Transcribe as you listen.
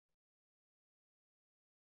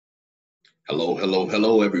Hello, hello,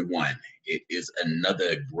 hello, everyone. It is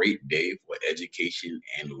another great day for education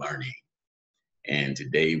and learning. And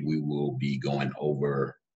today we will be going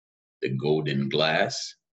over the golden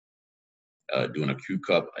glass, doing a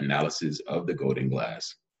Q-cup analysis of the golden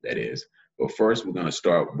glass, that is. But first, we're going to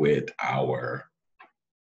start with our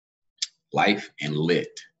life and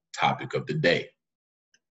lit topic of the day.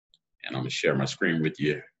 And I'm going to share my screen with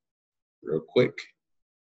you real quick.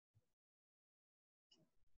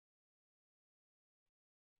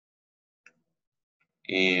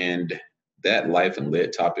 And that life and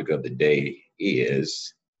lit topic of the day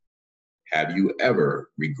is, have you ever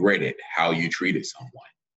regretted how you treated someone?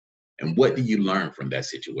 And what do you learn from that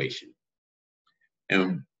situation?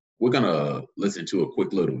 And we're gonna listen to a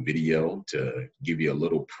quick little video to give you a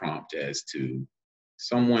little prompt as to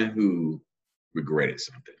someone who regretted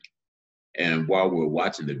something. And while we're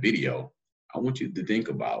watching the video, I want you to think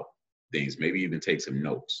about things, maybe even take some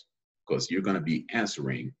notes, because you're gonna be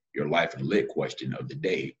answering your life and lit question of the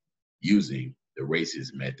day using the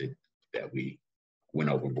racist method that we went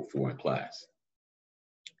over before in class.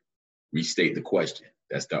 Restate the question,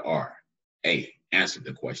 that's the R. A, answer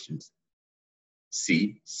the questions.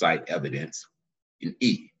 C, cite evidence. And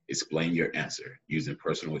E, explain your answer using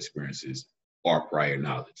personal experiences or prior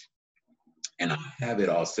knowledge. And I have it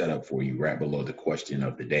all set up for you right below the question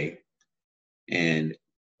of the day. And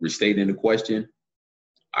restating the question,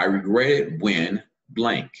 I regretted when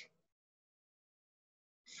blank.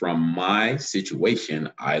 From my situation,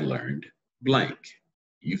 I learned blank.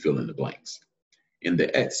 You fill in the blanks. In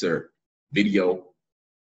the excerpt video,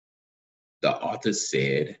 the author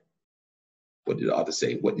said, what did the author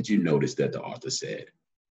say? What did you notice that the author said?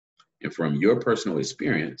 And from your personal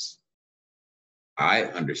experience, I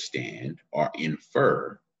understand or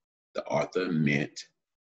infer the author meant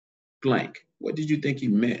blank. What did you think he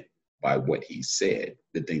meant by what he said,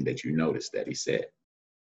 the thing that you noticed that he said?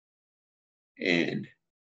 And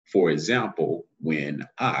for example, when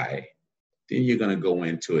then you're going to go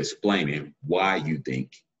into explaining why you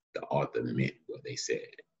think the author meant what they said.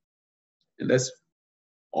 And that's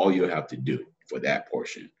all you'll have to do for that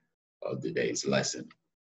portion of the day's lesson.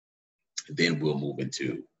 Then we'll move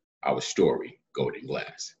into our story, Golden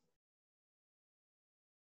Glass.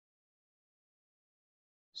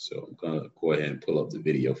 So I'm going to go ahead and pull up the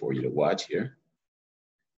video for you to watch here.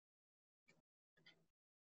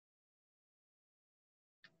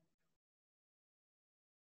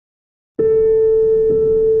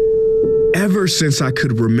 Ever since I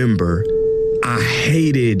could remember, I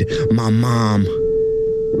hated my mom.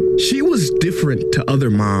 She was different to other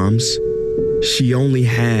moms. She only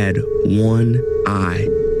had one eye.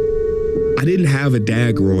 I didn't have a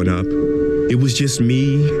dad growing up. It was just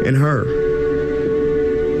me and her.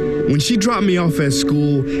 When she dropped me off at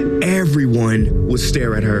school, everyone would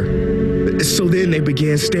stare at her. So then they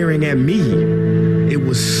began staring at me. It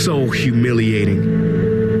was so humiliating.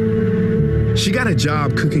 She got a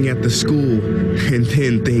job cooking at the school, and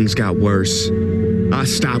then things got worse. I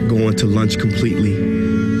stopped going to lunch completely.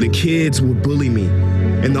 The kids would bully me,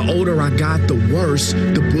 and the older I got, the worse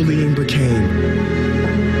the bullying became.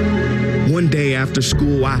 One day after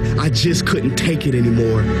school, I just couldn't take it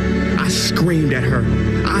anymore. I screamed at her.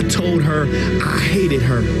 I told her I hated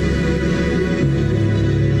her.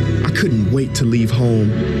 I couldn't wait to leave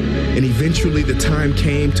home, and eventually the time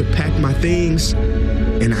came to pack my things,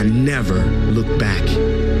 and I never looked back.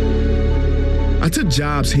 I took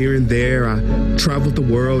jobs here and there. I traveled the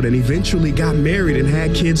world and eventually got married and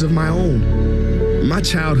had kids of my own. My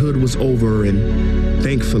childhood was over, and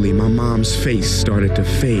thankfully my mom's face started to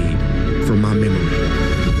fade from my memory.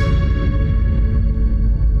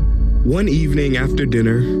 One evening after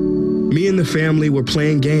dinner, me and the family were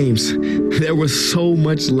playing games. There was so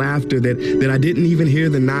much laughter that I didn't even hear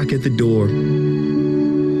the knock at the door.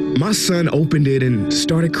 My son opened it and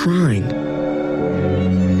started crying.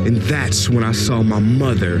 And that's when I saw my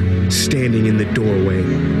mother standing in the doorway.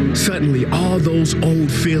 Suddenly, all those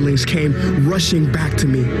old feelings came rushing back to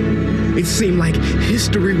me. It seemed like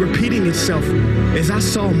history repeating itself as I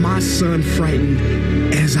saw my son frightened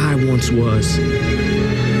as I once was.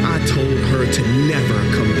 I told her to never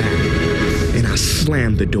come back, and I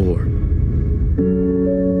slammed the door.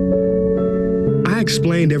 I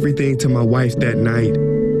explained everything to my wife that night.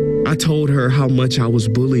 I told her how much I was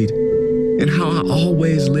bullied and how I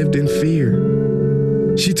always lived in fear.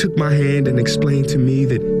 She took my hand and explained to me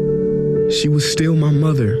that she was still my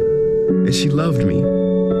mother and she loved me.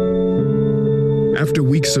 After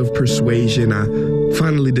weeks of persuasion, I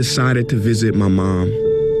finally decided to visit my mom.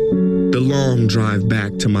 The long drive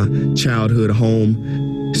back to my childhood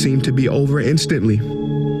home seemed to be over instantly.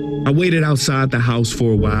 I waited outside the house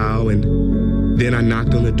for a while, and Then I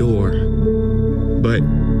knocked on the door, but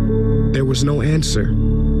there was no answer.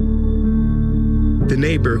 The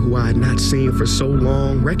neighbor, who I had not seen for so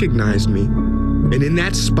long, recognized me, and in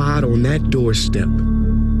that spot on that doorstep,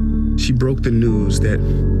 she broke the news that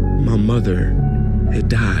my mother had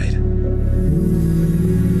died.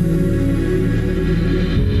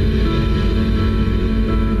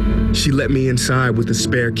 She let me inside with a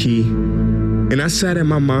spare key, and I sat in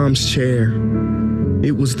my mom's chair.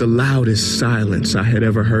 It was the loudest silence I had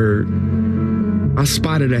ever heard. I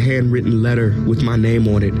spotted a handwritten letter with my name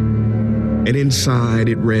on it, and inside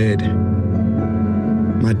it read,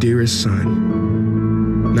 "My dearest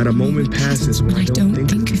son, not a moment passes when I don't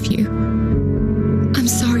think of you. I'm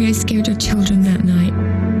sorry I scared your children that night.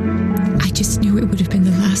 I just knew it would have been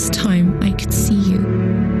the last time I could see you.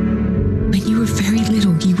 When you were very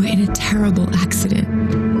little, you were in a terrible accident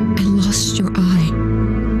and lost your eye.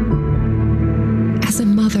 As a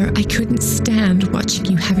mother, I couldn't stand watching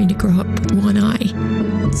you having to grow up with one eye.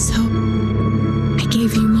 So I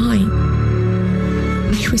gave you mine.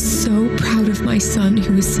 I was so proud of my son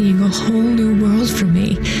who was seeing a whole new world for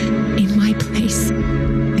me in my place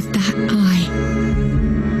with that eye.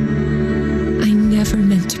 I never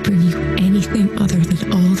meant to bring you anything other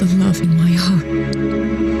than all the love in my heart.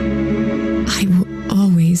 I will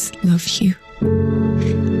always love you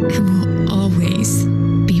and will always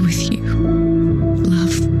be with you.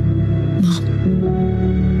 Love, Mom."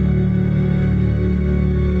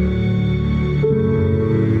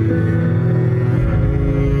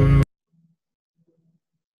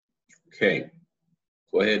 Okay,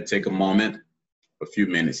 go ahead, take a moment, a few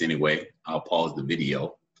minutes anyway. I'll pause the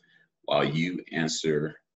video while you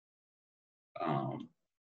answer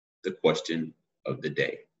the question of the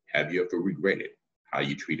day. Have you ever regretted how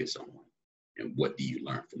you treated someone? And what do you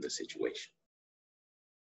learn from the situation?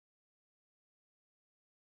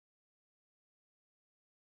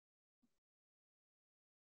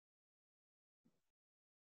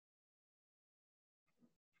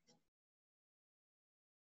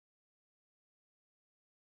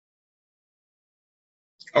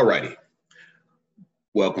 All righty,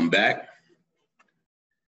 welcome back.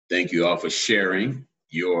 Thank you all for sharing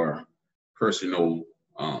your personal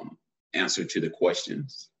answer to the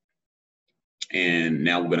questions. And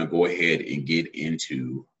now we're going to go ahead and get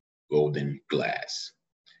into golden glass.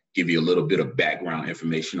 Give you a little bit of background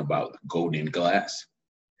information about golden glass.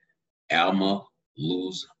 Alma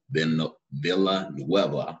Luz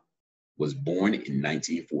Villanueva was born in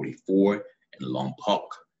 1944 in Lompoc,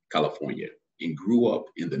 California, and grew up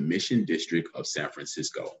in the Mission District of San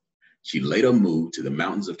Francisco. She later moved to the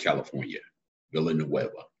mountains of California.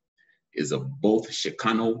 Villanueva is of both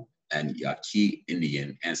Chicano and Yaqui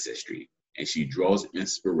Indian ancestry, and she draws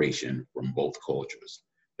inspiration from both cultures.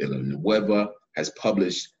 Villanueva has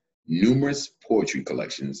published numerous poetry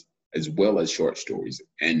collections as well as short stories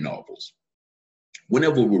and novels.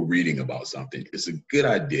 Whenever we're reading about something, it's a good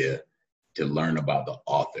idea to learn about the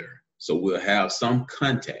author, so we'll have some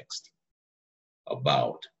context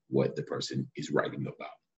about what the person is writing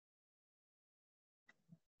about.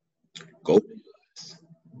 Golden Glass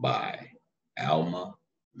by Alma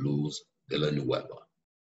Luz Villanueva.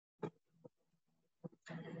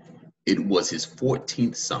 It was his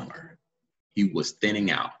 14th summer. He was thinning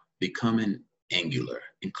out, becoming angular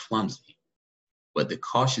and clumsy, but the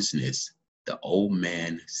cautiousness, the old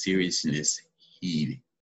man seriousness he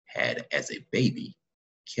had as a baby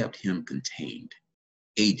kept him contained,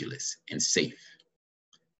 ageless and safe.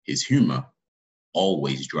 His humor,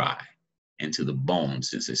 always dry and to the bone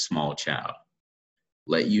since a small child,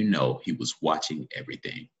 let you know he was watching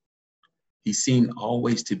everything. He seemed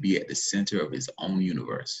always to be at the center of his own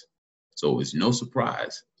universe, so it was no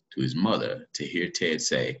surprise to his mother to hear Ted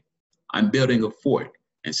say, "I'm building a fort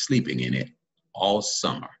and sleeping in it all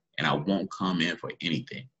summer, and I won't come in for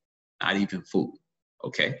anything, not even food,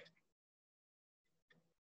 okay?"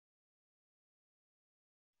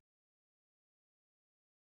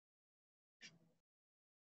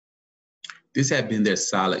 This had been their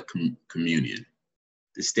solid communion,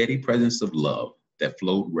 the steady presence of love that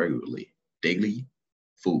flowed regularly, daily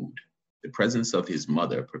food, the presence of his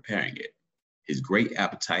mother preparing it, his great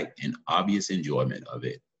appetite and obvious enjoyment of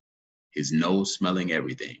it, his nose smelling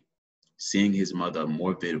everything, seeing his mother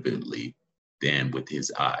more vividly than with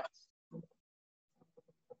his eyes.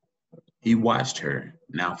 He watched her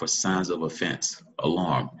now for signs of offense,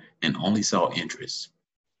 alarm, and only saw interest.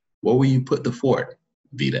 "Where will you put the fort?"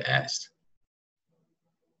 Vita asked.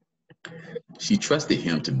 She trusted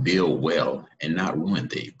him to build well and not ruin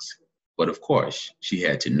things, but of course, she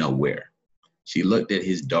had to know where. She looked at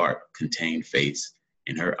his dark, contained face,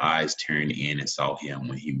 and her eyes turned in and saw him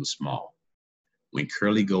when he was small. when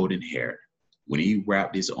curly golden hair, when he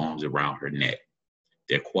wrapped his arms around her neck,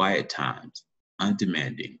 their quiet times,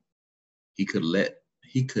 undemanding. He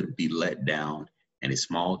could be let down, and a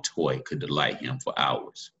small toy could delight him for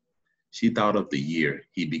hours. She thought of the year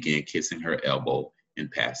he began kissing her elbow in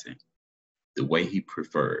passing, the way he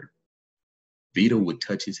preferred. Vita would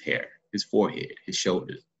touch his hair, his forehead, his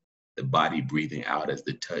shoulders, the body breathing out as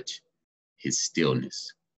the touch, his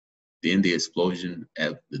stillness. Then the explosion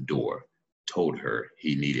at the door told her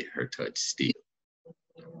he needed her touch still.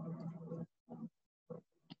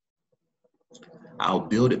 I'll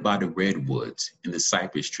build it by the redwoods and the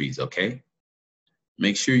cypress trees, okay?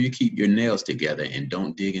 Make sure you keep your nails together and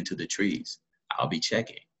don't dig into the trees. I'll be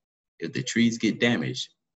checking. If the trees get damaged,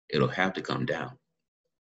 it'll have to come down.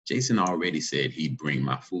 Jason already said he'd bring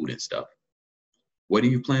my food and stuff. Where do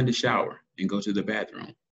you plan to shower and go to the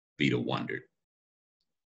bathroom? Vita wondered.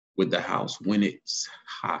 With the house when it's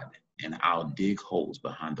hot, and I'll dig holes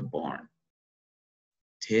behind the barn.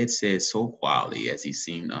 Ted said so quietly as he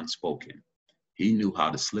seemed unspoken. He knew how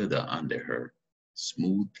to slither under her,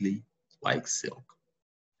 smoothly like silk.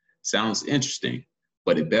 Sounds interesting,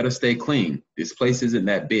 but it better stay clean. This place isn't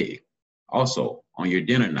that big. Also, on your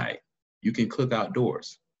dinner night, you can cook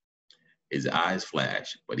outdoors. His eyes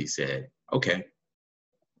flashed, but he said, okay.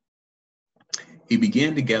 He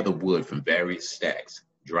began to gather wood from various stacks,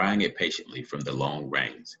 drying it patiently from the long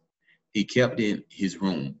rains. He kept in his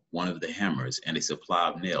room one of the hammers and a supply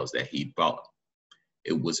of nails that he'd bought.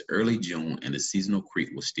 It was early June and the seasonal creek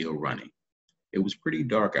was still running. It was pretty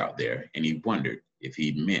dark out there, and he wondered if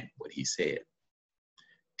he'd meant what he said.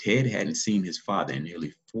 Ted hadn't seen his father in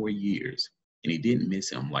nearly 4 years, and he didn't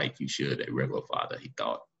miss him like you should a regular father, he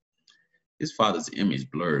thought. His father's image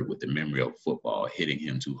blurred with the memory of football hitting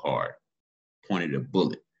him too hard, pointed a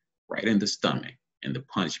bullet right in the stomach, and the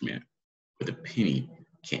punishment were the penny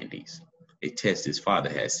candies, a test his father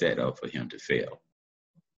had set up for him to fail.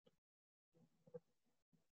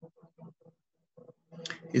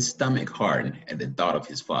 His stomach hardened at the thought of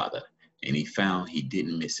his father, and he found he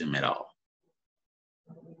didn't miss him at all.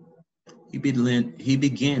 He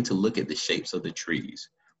began to look at the shapes of the trees,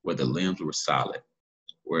 where the limbs were solid,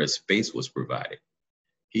 where a space was provided.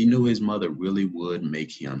 He knew his mother really would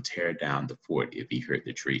make him tear down the fort if he hurt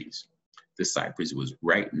the trees. The cypress was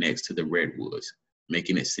right next to the redwoods,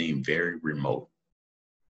 making it seem very remote.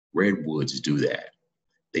 Redwoods do that.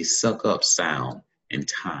 They suck up sound and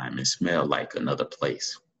time and smell like another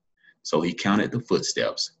place. So he counted the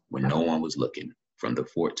footsteps when no one was looking, from the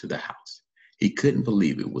fort to the house. He couldn't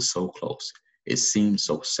believe it was so close. It seemed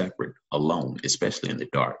so separate, alone, especially in the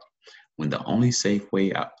dark, when the only safe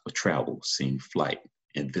way out of travel seemed flight,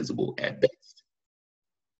 invisible at best.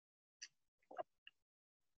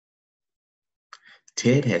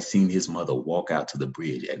 Ted had seen his mother walk out to the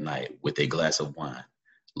bridge at night with a glass of wine,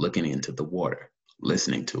 looking into the water,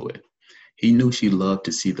 listening to it. He knew she loved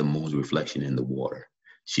to see the moon's reflection in the water.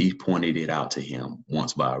 She pointed it out to him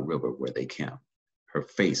once by a river where they camped, her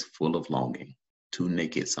face full of longing, too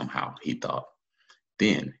naked somehow, he thought.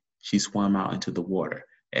 Then she swam out into the water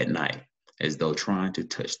at night, as though trying to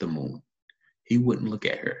touch the moon. He wouldn't look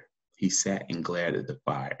at her. He sat and glared at the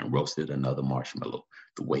fire and roasted another marshmallow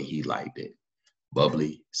the way he liked it.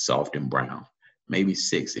 Bubbly, soft and brown, maybe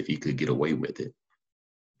 6 if he could get away with it.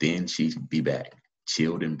 Then she'd be back,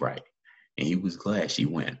 chilled and bright, and he was glad she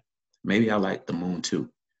went. Maybe I like the moon too,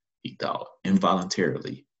 he thought,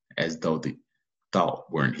 involuntarily, as though the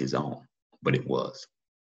thought weren't his own, but it was.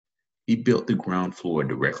 He built the ground floor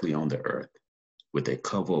directly on the earth with a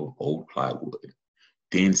cover of old plywood,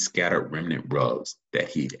 then scattered remnant rugs that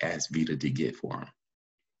he'd asked Vita to get for him.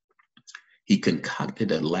 He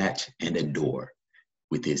concocted a latch and a door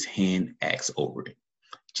with his hand axe over it,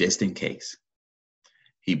 just in case.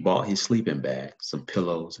 He bought his sleeping bag, some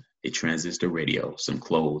pillows, a transistor radio, some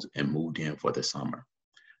clothes, and moved in for the summer.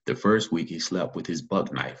 The first week he slept with his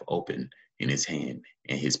buck knife open in his hand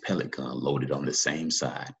and his pellet gun loaded on the same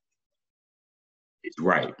side. He's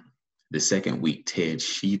right. The second week, Ted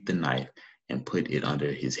sheathed the knife and put it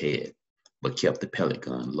under his head, but kept the pellet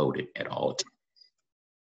gun loaded at all times.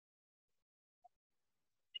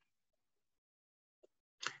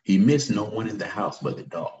 He missed no one in the house but the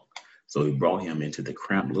dog, so he brought him into the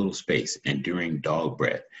cramped little space, enduring dog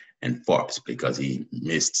breath and farts because he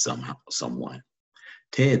missed someone.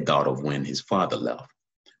 Ted thought of when his father left,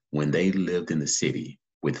 when they lived in the city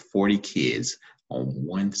with 40 kids on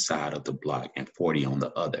one side of the block and 40 on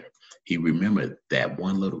the other. He remembered that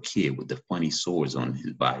one little kid with the funny sores on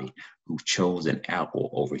his body who chose an apple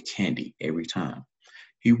over candy every time.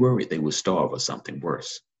 He worried they would starve or something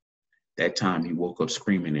worse. That time he woke up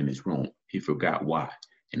screaming in his room. He forgot why.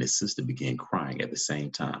 and his sister began crying at the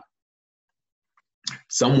same time.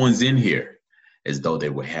 "Someone's in here," as though they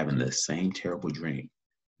were having the same terrible dream.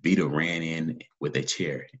 Vita ran in with a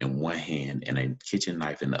chair in one hand and a kitchen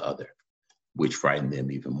knife in the other, which frightened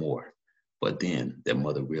them even more. But then their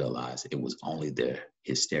mother realized it was only their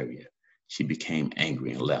hysteria. She became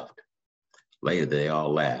angry and left. Later, they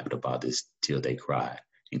all laughed about this till they cried,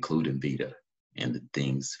 including Vita, and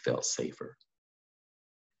things felt safer.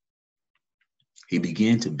 He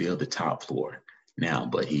began to build the top floor now,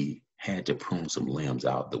 but he had to prune some limbs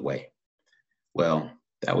out of the way. Well,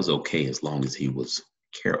 that was okay as long as he was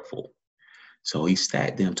careful. So he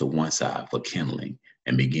stacked them to one side for kindling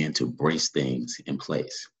and began to brace things in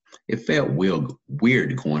place. It felt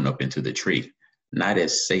weird going up into the tree, not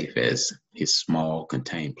as safe as his small,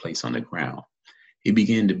 contained place on the ground. He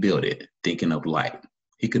began to build it, thinking of light.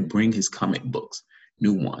 He could bring his comic books,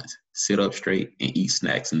 new ones, sit up straight, and eat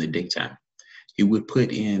snacks in the daytime. He would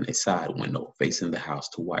put in a side window facing the house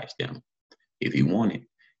to watch them, if he wanted,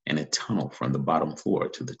 and a tunnel from the bottom floor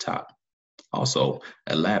to the top. Also,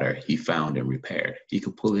 a ladder he found and repaired. He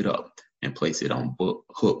could pull it up and place it on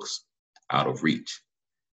hooks out of reach.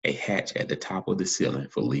 A hatch at the top of the ceiling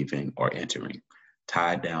for leaving or entering,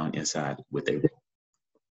 tied down inside with a rope.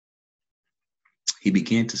 He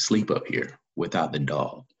began to sleep up here without the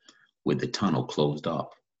dog, with the tunnel closed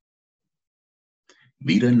off.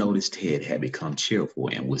 Vita noticed Ted had become cheerful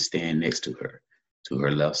and would stand next to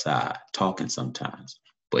her left side, talking sometimes.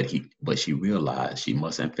 But she realized she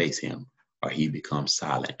mustn't face him, or he'd become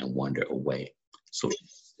silent and wander away. So she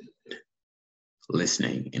stood,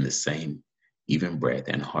 listening in the same even breath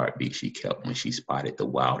and heartbeat she kept when she spotted the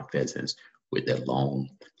wild pheasants with their long,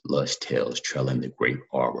 lush tails trailing the grape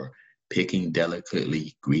arbor, picking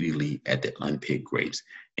delicately, greedily at the unpicked grapes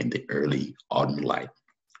in the early autumn light.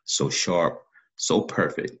 So sharp, so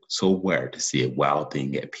perfect, so rare to see a wild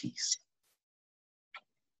thing at peace.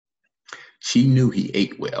 She knew he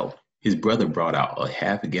ate well. His brother brought out a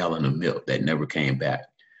half a gallon of milk that never came back,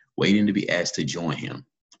 waiting to be asked to join him,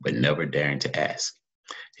 but never daring to ask.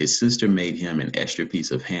 His sister made him an extra piece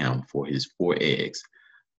of ham for his 4 eggs.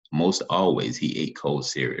 Most always he ate cold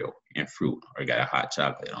cereal and fruit or got a hot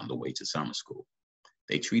chocolate on the way to summer school.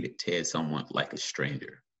 They treated Ted somewhat like a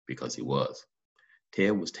stranger, because he was.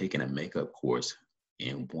 Ted was taking a makeup course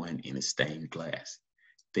in one in a stained glass.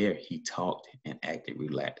 There he talked and acted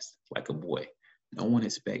relaxed, like a boy. No one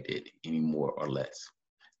expected any more or less.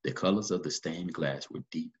 The colors of the stained glass were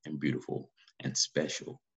deep and beautiful and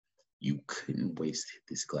special. You couldn't waste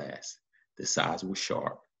this glass. The sides were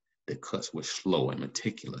sharp. The cuts were slow and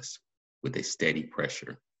meticulous, with a steady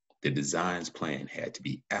pressure. The design's plan had to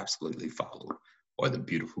be absolutely followed, or the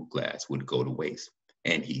beautiful glass would go to waste,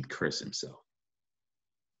 and he'd curse himself.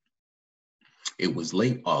 It was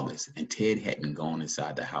late August, and Ted hadn't gone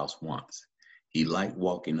inside the house once. He liked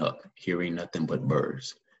walking up, hearing nothing but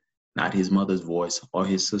birds, not his mother's voice or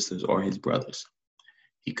his sister's or his brother's.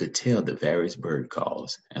 He could tell the various bird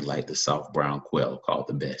calls and liked the soft brown quail called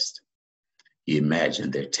the best. He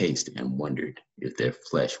imagined their taste and wondered if their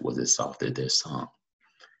flesh was as soft as their song.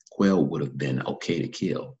 Quail would have been okay to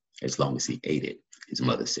kill as long as he ate it, his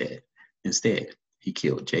mother said. Instead, he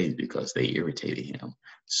killed jays because they irritated him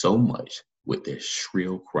so much with their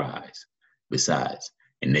shrill cries. Besides,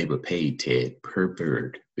 a neighbor paid Ted per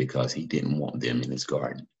bird because he didn't want them in his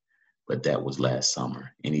garden. But that was last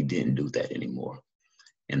summer, and he didn't do that anymore.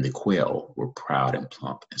 And the quail were proud and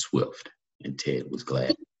plump and swift, and Ted was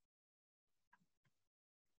glad.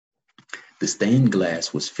 The stained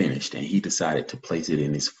glass was finished, and he decided to place it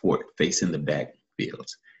in his fort facing the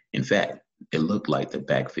backfields. In fact, it looked like the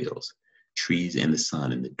backfields, trees in the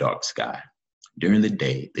sun and the dark sky. During the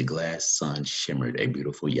day, the glass sun shimmered a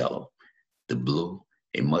beautiful yellow. The blue,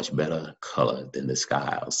 a much better color than the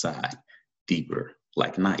sky outside, deeper,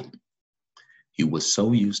 like night. He was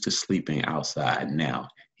so used to sleeping outside now,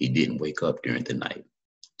 he didn't wake up during the night,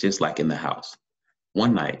 just like in the house.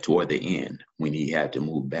 One night toward the end, when he had to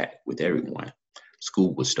move back with everyone,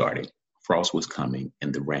 school was starting, frost was coming,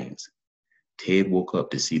 and the rains. Ted woke up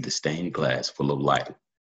to see the stained glass full of light.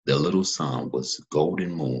 The little sun was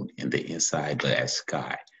golden moon in the inside glass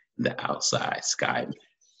sky, the outside sky.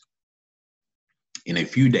 In a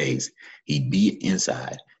few days, he'd be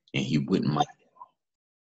inside and he wouldn't mind.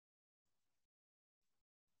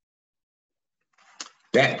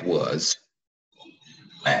 That was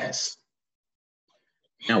glass.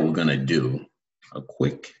 Now we're gonna do a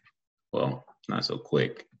quick, well, not so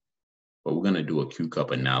quick, but we're gonna do a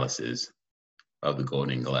Q-cup analysis of the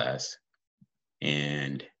golden glass.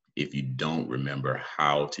 And if you don't remember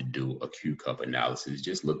how to do a Q-cup analysis,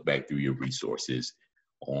 just look back through your resources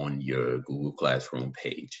on your Google Classroom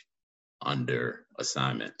page under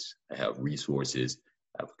assignments. I have resources,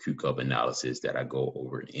 I have a Q-cup analysis that I go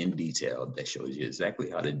over in detail that shows you exactly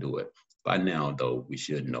how to do it. By now, though, we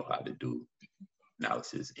should know how to do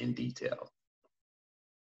analysis in detail.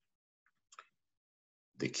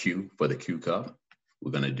 The Q for the Q-cup,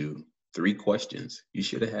 we're going to do 3 questions. You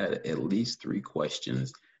should have had at least 3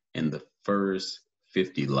 questions in the first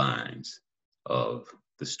 50 lines of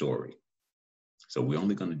the story. So we're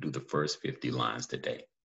only going to do the first 50 lines today.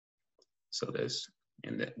 So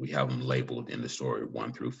we have them labeled in the story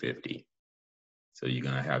 1 through 50. So you're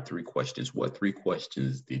going to have 3 questions. What 3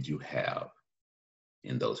 questions did you have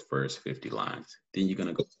in those first 50 lines? Then you're going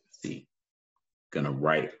to go to C. Going to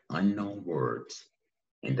write unknown words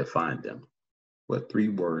and define them. What 3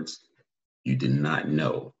 words you did not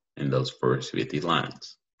know in those first 50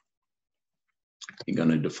 lines? You're going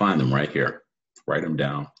to define them right here. Write them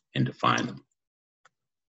down and define them.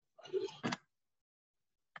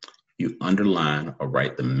 You underline or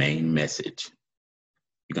write the main message.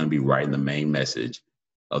 You're going to be writing the main message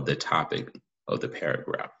of the topic of the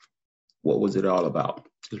paragraph. What was it all about?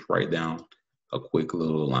 Just write down a quick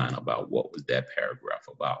little line about what was that paragraph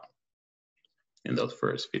about in those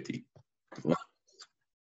first 50 lines.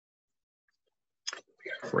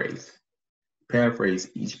 Paraphrase. Paraphrase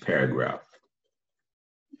each paragraph.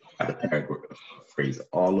 Paraphrase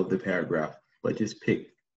all of the paragraph, but just pick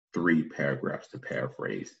 3 paragraphs to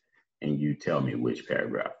paraphrase. And you tell me which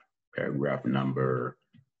paragraph. Paragraph number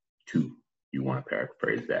 2, you want to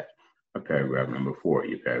paraphrase that. Or paragraph number 4,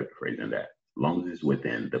 you're paraphrasing that. As long as it's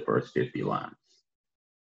within the first 50 lines.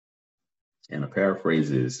 And a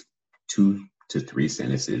paraphrase is 2 to 3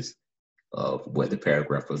 sentences of what the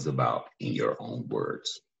paragraph was about in your own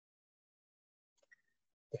words.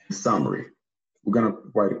 Summary. We're going to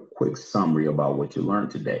write a quick summary about what you learned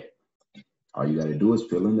today. All you got to do is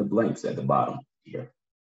fill in the blanks at the bottom here.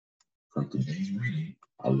 From today's reading,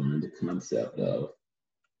 I learned the concept of,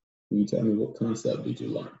 can you tell me what concept did you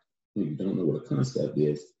learn? If you don't know what a concept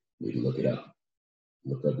is, you need to look it up.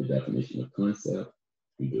 Look up the definition of concept,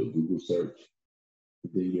 you do a Google search,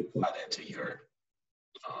 then you apply that to your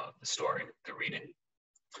the story, the reading.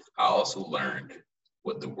 I also learned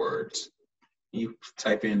what the words, you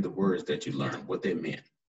type in the words that you learned, what they meant,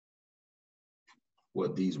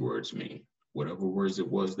 what these words mean. Whatever words it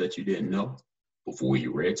was that you didn't know before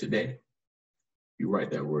you read today, you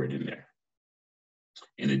write that word in there.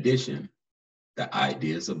 In addition, the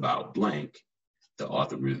ideas about blank, the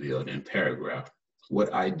author revealed in paragraph,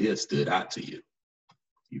 what idea stood out to you?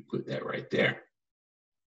 You put that right there.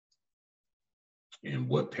 In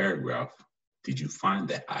what paragraph did you find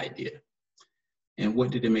that idea? And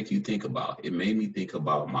what did it make you think about? It made me think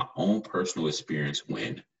about my own personal experience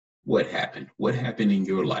when what happened? What happened in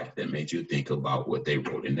your life that made you think about what they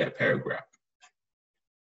wrote in that paragraph?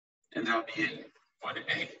 And that'll be it for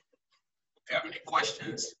today. If you have any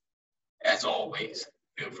questions, as always,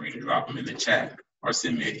 feel free to drop them in the chat or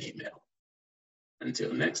send me an email.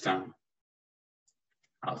 Until next time,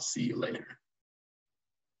 I'll see you later.